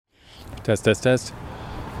Test, test, test.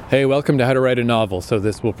 Hey, welcome to How to Write a Novel. So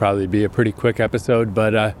this will probably be a pretty quick episode,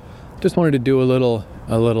 but just wanted to do a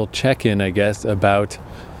little check-in, I guess, about,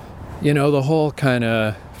 the whole kind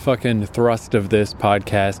of fucking thrust of this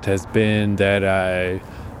podcast has been that I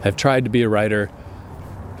have tried to be a writer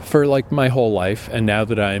for like my whole life, and now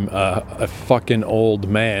that I'm a fucking old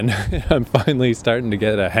man, I'm finally starting to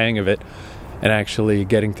get a hang of it and actually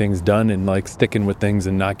getting things done and like sticking with things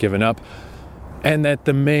and not giving up. And that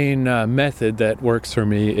the main method that works for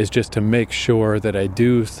me is just to make sure that I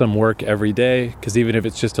do some work every day, because even if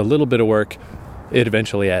it's just a little bit of work, it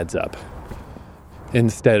eventually adds up.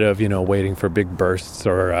 Instead of, waiting for big bursts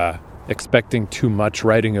or expecting too much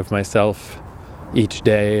writing of myself each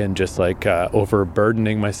day and just like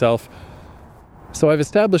overburdening myself. So I've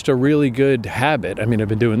established a really good habit. I mean, I've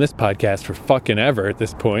been doing this podcast for fucking ever at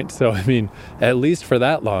this point. So, at least for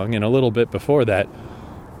that long and a little bit before that,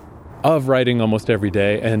 of writing almost every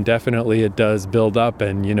day, and definitely it does build up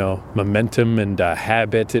and, momentum and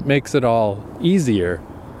habit. It makes it all easier.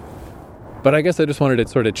 But I guess I just wanted to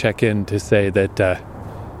sort of check in to say that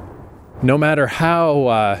no matter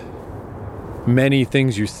how many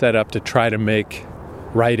things you set up to try to make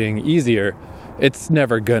writing easier, it's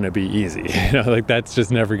never going to be easy. That's just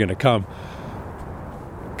never going to come.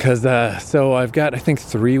 Because, so I've got, I think,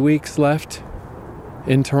 3 weeks left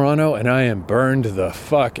in Toronto, and I am burned the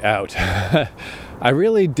fuck out. I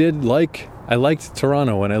liked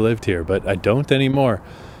Toronto when I lived here, but I don't anymore.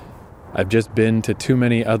 I've just been to too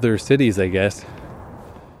many other cities, I guess.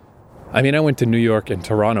 I went to New York and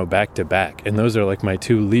Toronto back to back, and those are like my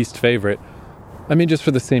two least favorite. Just for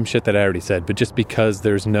the same shit that I already said, but just because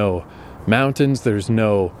there's no mountains, there's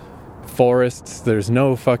no forests, there's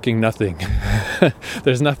no fucking nothing.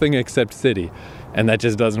 There's nothing except city. And that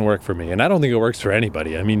just doesn't work for me. And I don't think it works for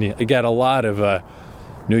anybody. I got a lot of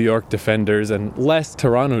New York defenders and less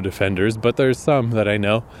Toronto defenders, but there's some that I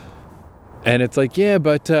know. And it's like, yeah,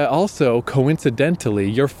 but also, coincidentally,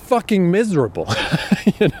 you're fucking miserable.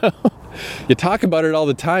 You talk about it all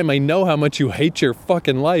the time. I know how much you hate your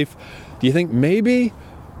fucking life. Do you think maybe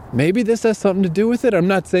this has something to do with it? I'm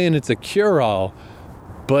not saying it's a cure-all,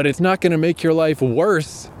 but it's not going to make your life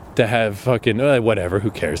worse to have fucking, whatever,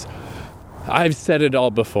 who cares? I've said it all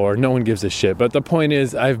before. No one gives a shit. But the point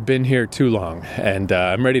is, I've been here too long, and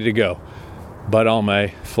I'm ready to go. But all my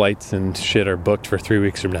flights and shit are booked for 3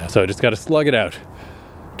 weeks from now, so I just got to slug it out.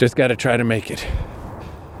 Just got to try to make it.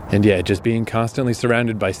 And yeah, just being constantly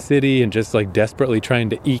surrounded by city and just like desperately trying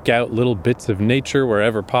to eke out little bits of nature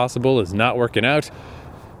wherever possible is not working out.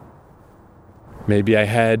 Maybe I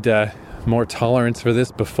had more tolerance for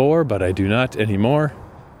this before, but I do not anymore.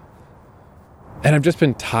 And I've just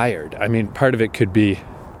been tired. Part of it could be,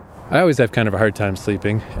 I always have kind of a hard time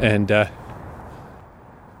sleeping, and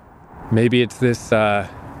maybe it's this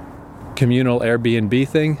communal Airbnb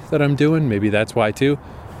thing that I'm doing. Maybe that's why too.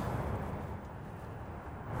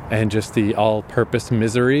 And just the all-purpose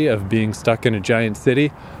misery of being stuck in a giant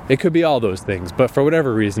city. It could be all those things, but for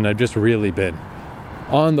whatever reason, I've just really been,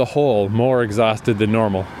 on the whole, more exhausted than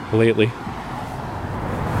normal lately.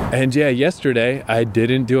 And yeah, yesterday, I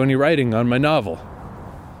didn't do any writing on my novel.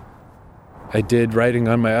 I did writing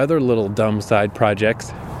on my other little dumb side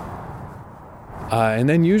projects. And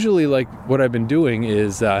then usually, what I've been doing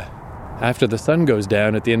is, after the sun goes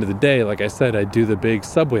down at the end of the day, like I said, I do the big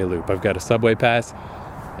subway loop. I've got a subway pass,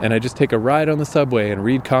 and I just take a ride on the subway and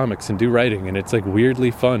read comics and do writing. And it's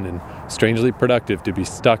weirdly fun and strangely productive to be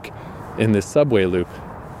stuck in this subway loop.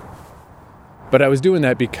 But I was doing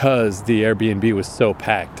that because the Airbnb was so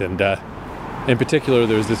packed. And in particular,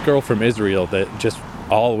 there was this girl from Israel that just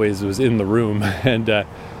always was in the room. And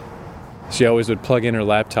she always would plug in her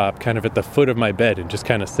laptop kind of at the foot of my bed and just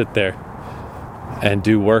kind of sit there and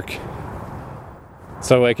do work.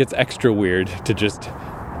 So it's extra weird to just,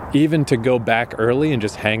 even to go back early and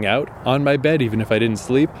just hang out on my bed, even if I didn't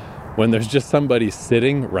sleep, when there's just somebody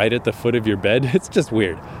sitting right at the foot of your bed. It's just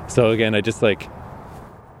weird. So again,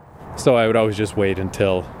 so I would always just wait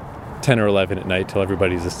until 10 or 11 at night till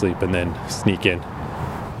everybody's asleep and then sneak in.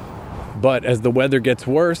 But as the weather gets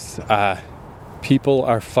worse, people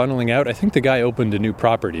are funneling out. I think the guy opened a new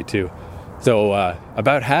property too. So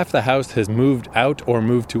about half the house has moved out or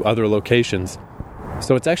moved to other locations.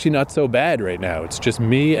 So it's actually not so bad right now. It's just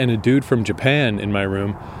me and a dude from Japan in my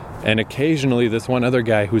room, and occasionally this one other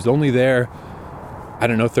guy who's only there,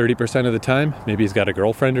 30% of the time. Maybe he's got a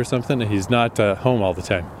girlfriend or something, and he's not home all the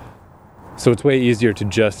time. So it's way easier to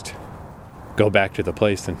just go back to the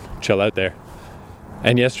place and chill out there.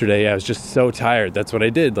 And yesterday, I was just so tired. That's what I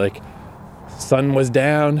did. Sun was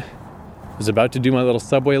down. I was about to do my little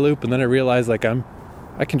subway loop, and then I realized, I'm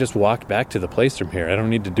I can just walk back to the place from here. I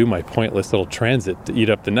don't need to do my pointless little transit to eat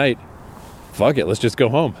up the night. Fuck it, let's just go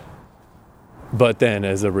home. But then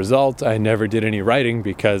as a result, I never did any writing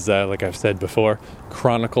because, like I've said before,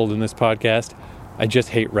 chronicled in this podcast, I just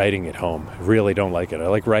hate writing at home. I really don't like it. I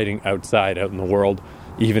like writing outside, out in the world,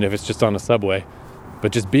 even if it's just on a subway.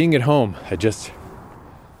 But just being at home, because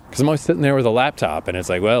I'm always sitting there with a laptop and it's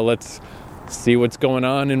like, well, let's see what's going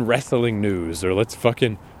on in wrestling news, or let's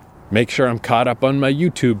fucking make sure I'm caught up on my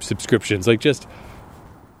YouTube subscriptions. Like, just,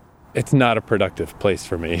 it's not a productive place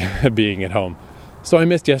for me being at home. So I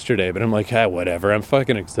missed yesterday, but I'm like, whatever. I'm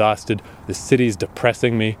fucking exhausted. The city's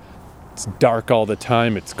depressing me. It's dark all the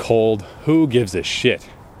time. It's cold. Who gives a shit?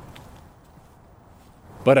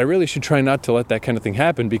 But I really should try not to let that kind of thing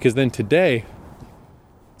happen, because then today,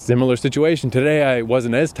 similar situation. Today I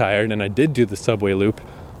wasn't as tired and I did do the subway loop,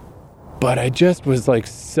 but I just was like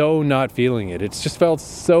so not feeling it. It's just felt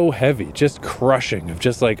so heavy, just crushing, of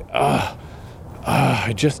just like,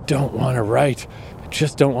 I just don't want to write. I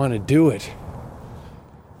just don't want to do it.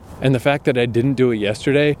 And the fact that I didn't do it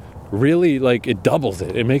yesterday really, like, it doubles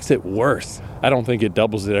it. It makes it worse. I don't think it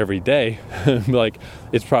doubles it every day. Like,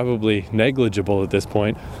 it's probably negligible at this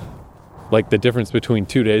point. Like, the difference between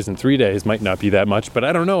 2 days and 3 days might not be that much, but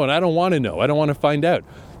I don't know, and I don't want to know. I don't want to find out.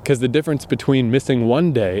 Because the difference between missing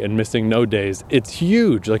one day and missing no days, it's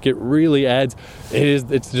huge. Like, it really adds,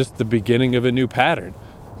 it's just the beginning of a new pattern.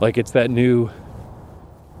 Like, it's that new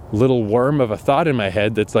little worm of a thought in my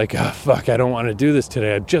head that's like, fuck, I don't want to do this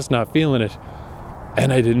today. I'm just not feeling it.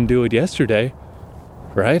 And I didn't do it yesterday,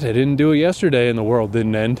 right? I didn't do it yesterday and the world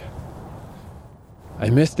didn't end. I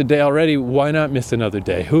missed a day already. Why not miss another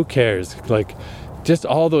day? Who cares? Like, just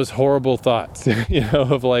all those horrible thoughts,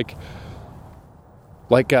 of like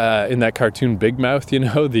in that cartoon Big Mouth,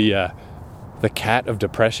 the cat of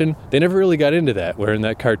depression. They never really got into that, where in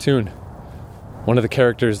that cartoon, one of the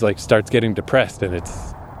characters like starts getting depressed, and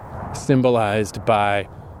it's symbolized by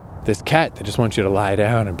this cat that just wants you to lie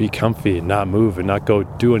down and be comfy and not move and not go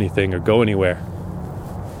do anything or go anywhere.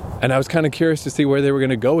 And I was kind of curious to see where they were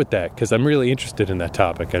going to go with that, because I'm really interested in that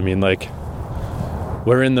topic. I mean, like,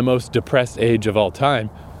 we're in the most depressed age of all time.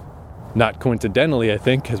 Not coincidentally, I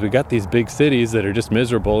think, because we got these big cities that are just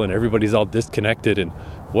miserable and everybody's all disconnected, and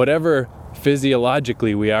whatever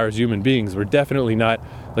physiologically we are as human beings, we're definitely not,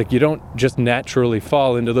 like, you don't just naturally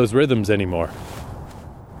fall into those rhythms anymore.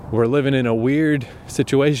 We're living in a weird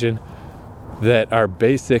situation that our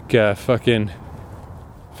basic fucking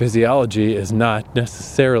physiology is not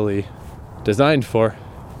necessarily designed for.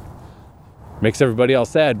 Makes everybody else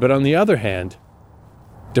sad. But on the other hand,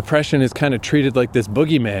 depression is kind of treated like this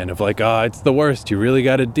boogeyman of like, it's the worst. You really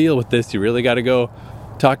got to deal with this. You really got to go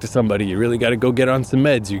talk to somebody. You really got to go get on some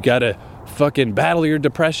meds. You got to fucking battle your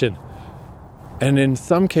depression. And in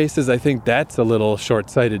some cases, I think that's a little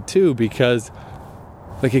short-sighted too, because,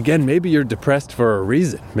 like, again, maybe you're depressed for a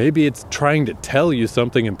reason. Maybe it's trying to tell you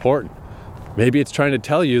something important. Maybe it's trying to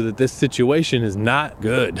tell you that this situation is not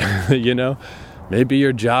good, Maybe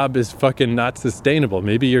your job is fucking not sustainable.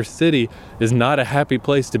 Maybe your city is not a happy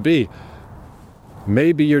place to be.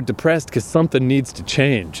 Maybe you're depressed because something needs to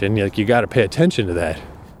change, and like, you got to pay attention to that.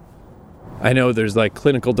 I know there's like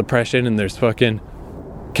clinical depression and there's fucking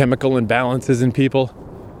chemical imbalances in people,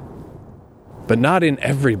 but not in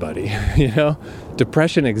everybody,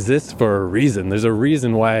 Depression exists for a reason. There's a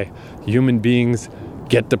reason why human beings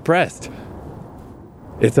get depressed.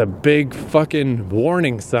 It's a big fucking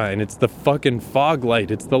warning sign. It's the fucking fog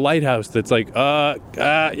light. It's the lighthouse that's like,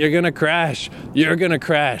 you're gonna crash. You're gonna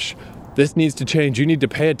crash. This needs to change. You need to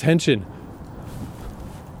pay attention.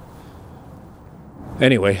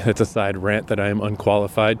 Anyway, that's a side rant that I am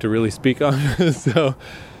unqualified to really speak on. So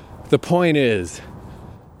the point is,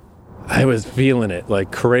 I was feeling it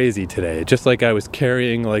like crazy today. Just like I was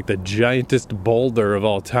carrying like the giantest boulder of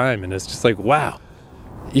all time. And it's just like, wow.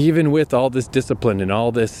 Even with all this discipline and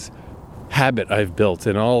all this habit I've built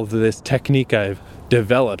and all of this technique I've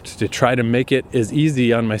developed to try to make it as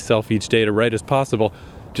easy on myself each day to write as possible,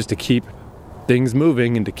 just to keep things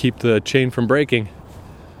moving and to keep the chain from breaking,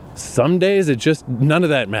 some days it just, none of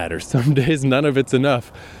that matters. Some days none of it's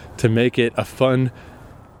enough to make it a fun,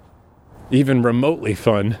 even remotely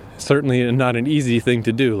fun, certainly not an easy thing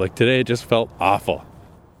to do. Like today it just felt awful.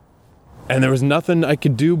 And there was nothing I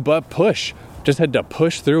could do but push. Just had to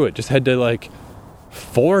push through it. Just had to like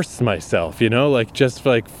force myself, like just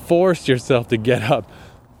like force yourself to get up.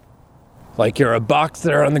 Like you're a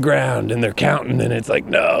boxer on the ground and they're counting and it's like,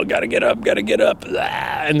 no, gotta get up.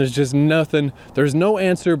 And there's just nothing. There's no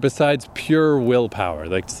answer besides pure willpower.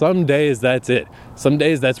 Like some days that's it. Some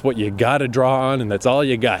days that's what you gotta draw on and that's all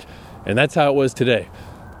you got. And that's how it was today.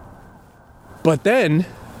 But then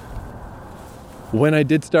when I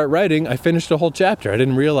did start writing, I finished a whole chapter. I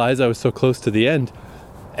didn't realize I was so close to the end,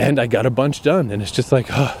 and I got a bunch done. And it's just like,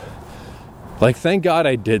 thank God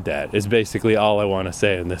I did that is basically all I want to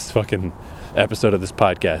say in this fucking episode of this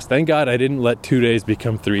podcast. Thank God I didn't let 2 days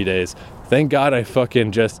become 3 days. Thank God I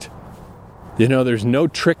fucking just, there's no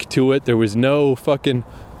trick to it. There was no fucking,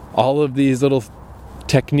 all of these little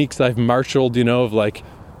techniques I've marshaled, of like,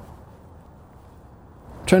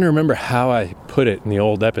 I'm trying to remember how I put it in the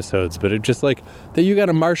old episodes, but it's just like that you got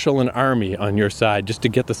to marshal an army on your side just to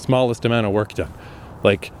get the smallest amount of work done.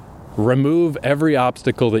 Like, remove every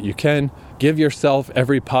obstacle that you can. Give yourself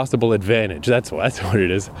every possible advantage. That's what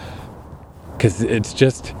it is. Because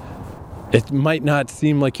it might not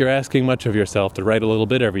seem like you're asking much of yourself to write a little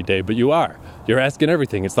bit every day, but you are. You're asking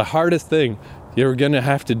everything. It's the hardest thing you're going to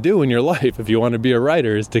have to do in your life if you want to be a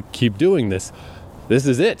writer, is to keep doing this. This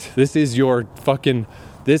is it. This is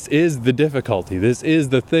this is the difficulty. This is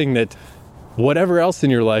the thing that whatever else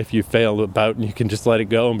in your life you failed about, and you can just let it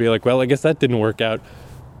go and be like, well, I guess that didn't work out.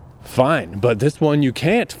 Fine. But this one you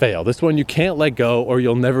can't fail. This one you can't let go, or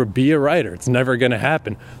you'll never be a writer. It's never going to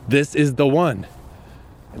happen. This is the one.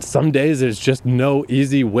 And some days there's just no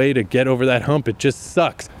easy way to get over that hump. It just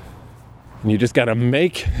sucks. And you just got to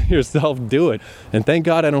make yourself do it. And thank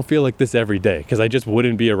God I don't feel like this every day, because I just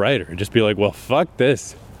wouldn't be a writer. I'd just be like, well, fuck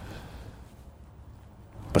this.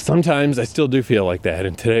 But sometimes I still do feel like that.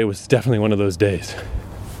 And today was definitely one of those days.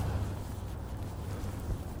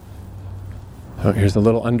 Oh, here's a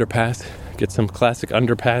little underpass. Get some classic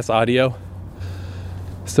underpass audio.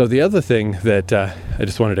 So the other thing that I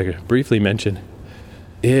just wanted to briefly mention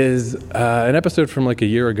is an episode from like a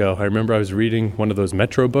year ago. I remember I was reading one of those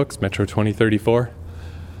Metro books, Metro 2034.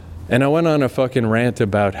 And I went on a fucking rant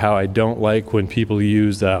about how I don't like when people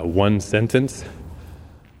use one sentence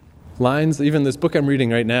lines. Even this book I'm reading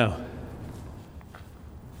right now,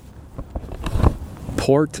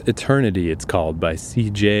 Port Eternity, it's called, by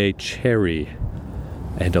C.J. Cherry.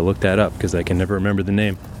 I had to look that up because I can never remember the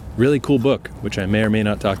name. Really cool book, which I may or may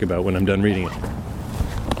not talk about when I'm done reading it.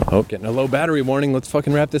 Oh, getting a low battery warning. Let's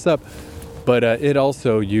fucking wrap this up. But it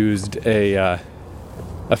also used a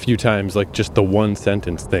few times, like, just the one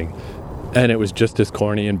sentence thing. And it was just as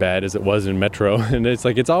corny and bad as it was in Metro. And it's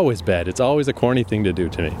like, it's always bad. It's always a corny thing to do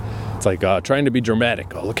to me. It's like trying to be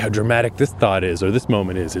dramatic. Oh, look how dramatic this thought is, or this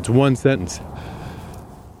moment is. It's one sentence.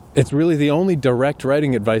 It's really the only direct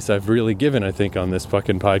writing advice I've really given, I think, on this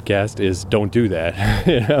fucking podcast is don't do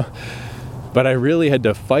that. But I really had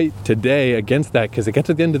to fight today against that, because I get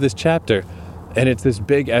to the end of this chapter, and it's this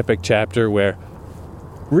big epic chapter where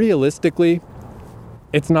realistically,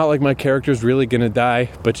 it's not like my character's really gonna die,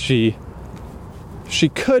 but she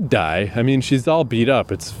could die. I mean, she's all beat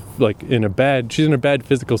up. It's like she's in a bad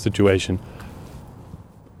physical situation.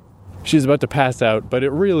 She's about to pass out, but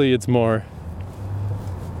it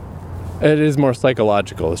is more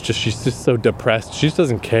psychological. It's just, she's just so depressed. She just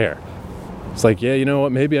doesn't care. It's like, yeah, you know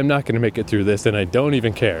what? Maybe I'm not going to make it through this, and I don't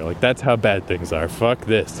even care. Like, that's how bad things are. Fuck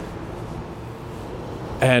this.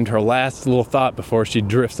 And her last little thought before she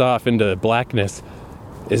drifts off into blackness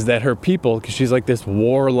is that her people, because she's like this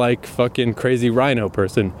warlike fucking crazy rhino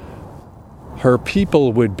person, her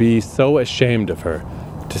people would be so ashamed of her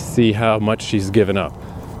to see how much she's given up.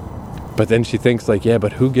 But then she thinks like, yeah,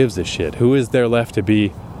 but who gives a shit? Who is there left to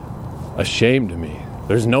be ashamed of me?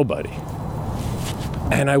 There's nobody.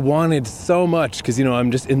 And I wanted so much, because,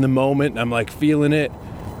 I'm just in the moment. I'm like feeling it.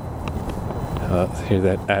 Hear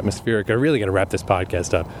that atmospheric. I really got to wrap this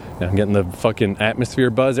podcast up. Now I'm getting the fucking atmosphere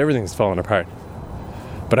buzz. Everything's falling apart.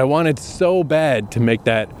 But I wanted so bad to make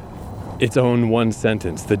that its own one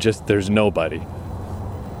sentence, that just there's nobody.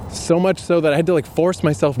 So much so that I had to like force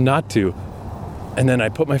myself not to. And then I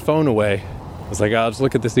put my phone away. I was like, I'll just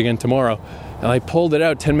look at this again tomorrow. And I pulled it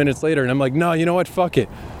out 10 minutes later, and I'm like, no, you know what? Fuck it.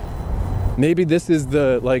 Maybe this is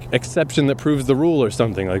the exception that proves the rule or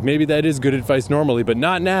something. Like, maybe that is good advice normally, but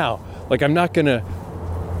not now. Like, I'm not gonna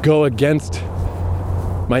go against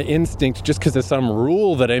my instinct just because of some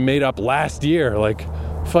rule that I made up last year. Like,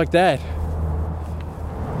 fuck that.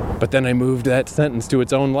 But then I moved that sentence to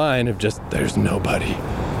its own line of just, there's nobody.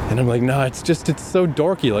 And I'm like, no, it's so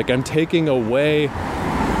dorky. Like, I'm taking away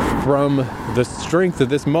from the strength of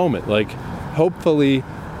this moment. Like, hopefully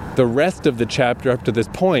the rest of the chapter up to this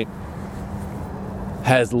point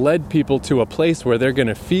has led people to a place where they're going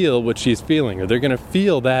to feel what she's feeling, or they're going to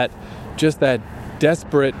feel that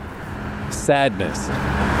desperate sadness.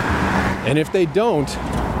 And if they don't,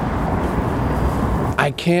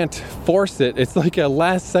 I can't force it. It's like a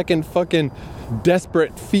last second fucking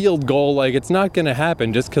desperate field goal. Like, it's not going to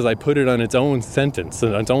happen just because I put it on its own sentence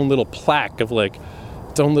and its own little plaque of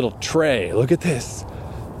its own little tray. Look at this.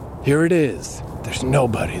 Here it is. There's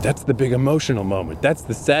nobody. That's the big emotional moment. That's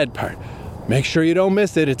the sad part. Make sure you don't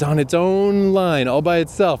miss it. It's on its own line all by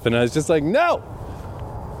itself. And I was just like, no,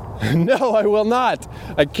 no, I will not.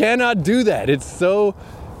 I cannot do that. It's so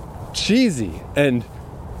cheesy. And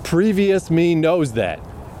previous me knows that.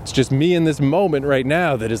 It's just me in this moment right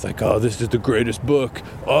now that is like, oh, this is the greatest book.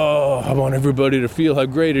 Oh, I want everybody to feel how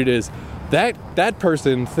great it is. That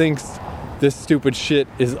person thinks this stupid shit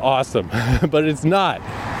is awesome, but it's not.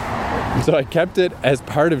 So I kept it as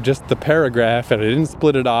part of just the paragraph, and I didn't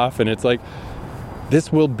split it off. And it's like,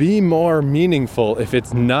 this will be more meaningful if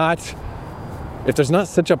there's not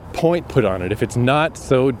such a point put on it, if it's not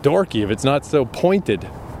so dorky, if it's not so pointed.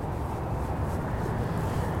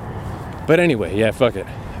 But anyway, yeah, fuck it.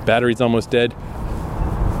 Battery's almost dead.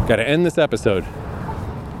 Gotta end this episode.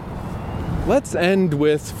 Let's end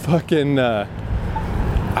with fucking,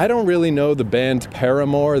 I don't really know the band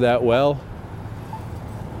Paramore that well.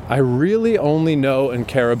 I really only know and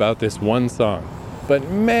care about this one song. But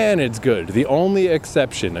man, it's good. The only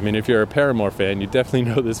exception, I mean, if you're a Paramore fan, you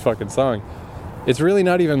definitely know this fucking song. It's really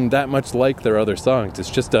not even that much like their other songs. It's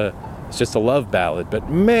just a love ballad, but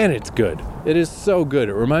man, it's good. It is so good.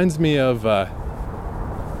 It reminds me of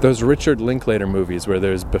those Richard Linklater movies where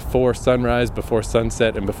there's Before Sunrise, Before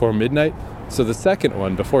Sunset, and Before Midnight. So the second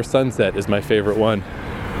one, Before Sunset, is my favorite one.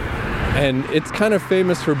 And it's kind of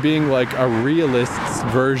famous for being like a realist's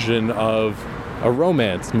version of a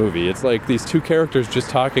romance movie. It's like these two characters just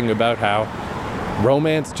talking about how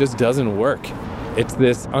romance just doesn't work. It's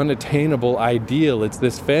this unattainable ideal. It's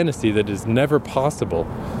this fantasy that is never possible.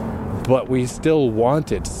 But we still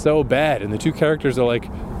want it so bad. And the two characters are like,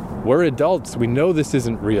 we're adults. We know this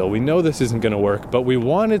isn't real. We know this isn't going to work. But we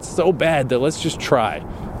want it so bad that let's just try.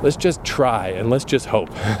 Let's just try and let's just hope.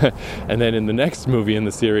 And then in the next movie in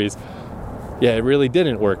the series, yeah, it really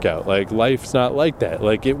didn't work out. Like, life's not like that.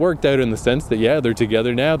 Like, it worked out in the sense that, yeah, they're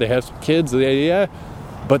together now. They have some kids. Yeah.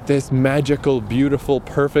 But this magical, beautiful,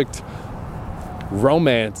 perfect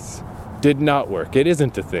romance did not work. It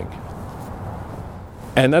isn't a thing.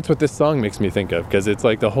 And that's what this song makes me think of, because it's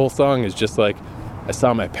like the whole song is just like, I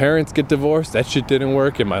saw my parents get divorced. That shit didn't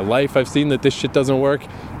work. In my life, I've seen that this shit doesn't work.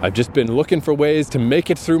 I've just been looking for ways to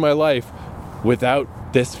make it through my life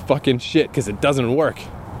without this fucking shit, because it doesn't work.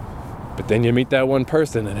 But then you meet that one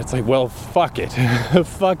person and it's like, well, fuck it.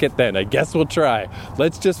 Fuck it then. I guess we'll try.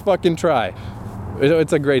 Let's just fucking try.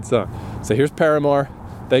 It's a great song. So here's Paramore.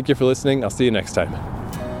 Thank you for listening. I'll see you next time.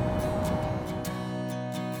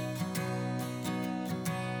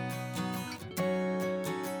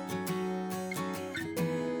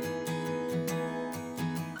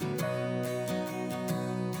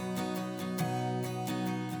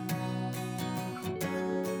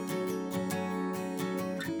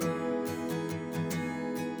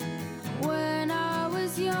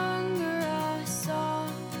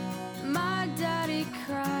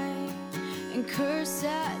 Curse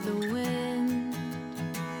at the wind.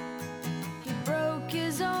 He broke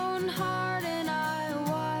his own heart, and I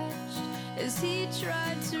watched as he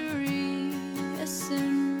tried to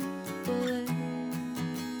reassemble it.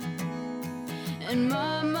 And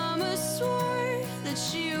my mama swore that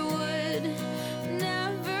she would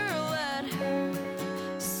never let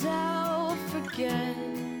herself forget.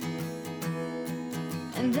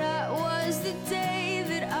 And that was the day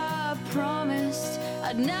that I promised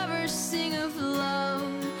I'd never sing of love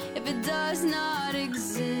if it does not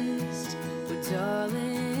exist. But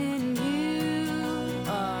darling, you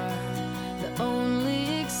are the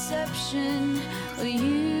only exception.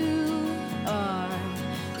 You are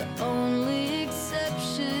the only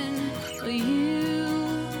exception.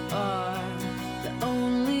 You are the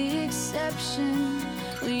only exception.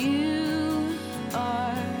 You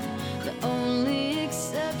are the only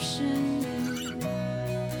exception.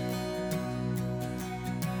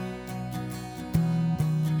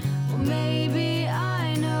 Maybe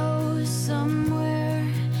I know somewhere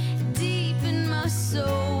deep in my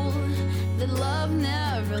soul that love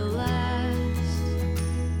never lasts,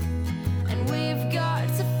 and we've got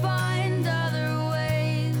to find other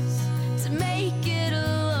ways to make it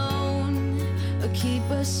alone or keep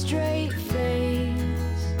a straight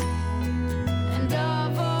face. And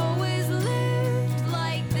I've always lived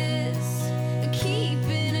like this,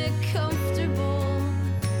 keeping a comfortable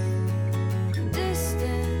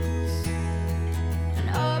distance.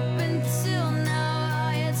 Up until now,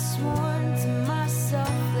 I had sworn to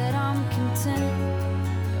myself that I'm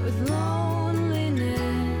content with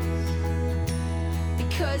loneliness,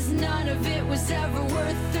 because none of it was ever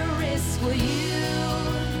worth the risk. Well, you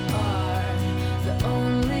are the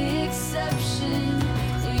only exception.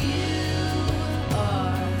 You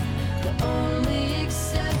are the only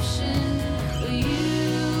exception. You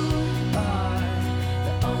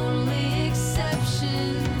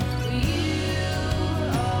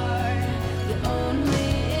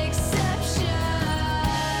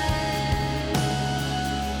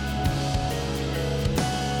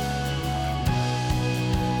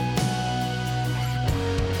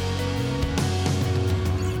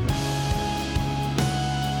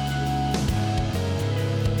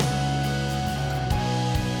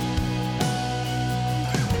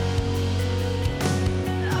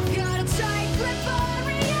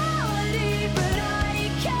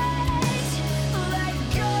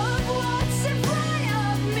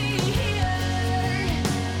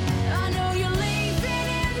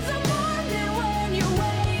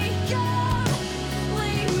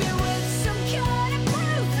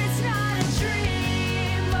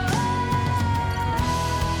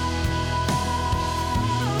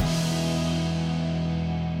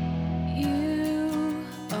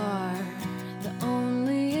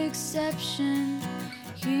exception.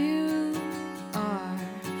 Here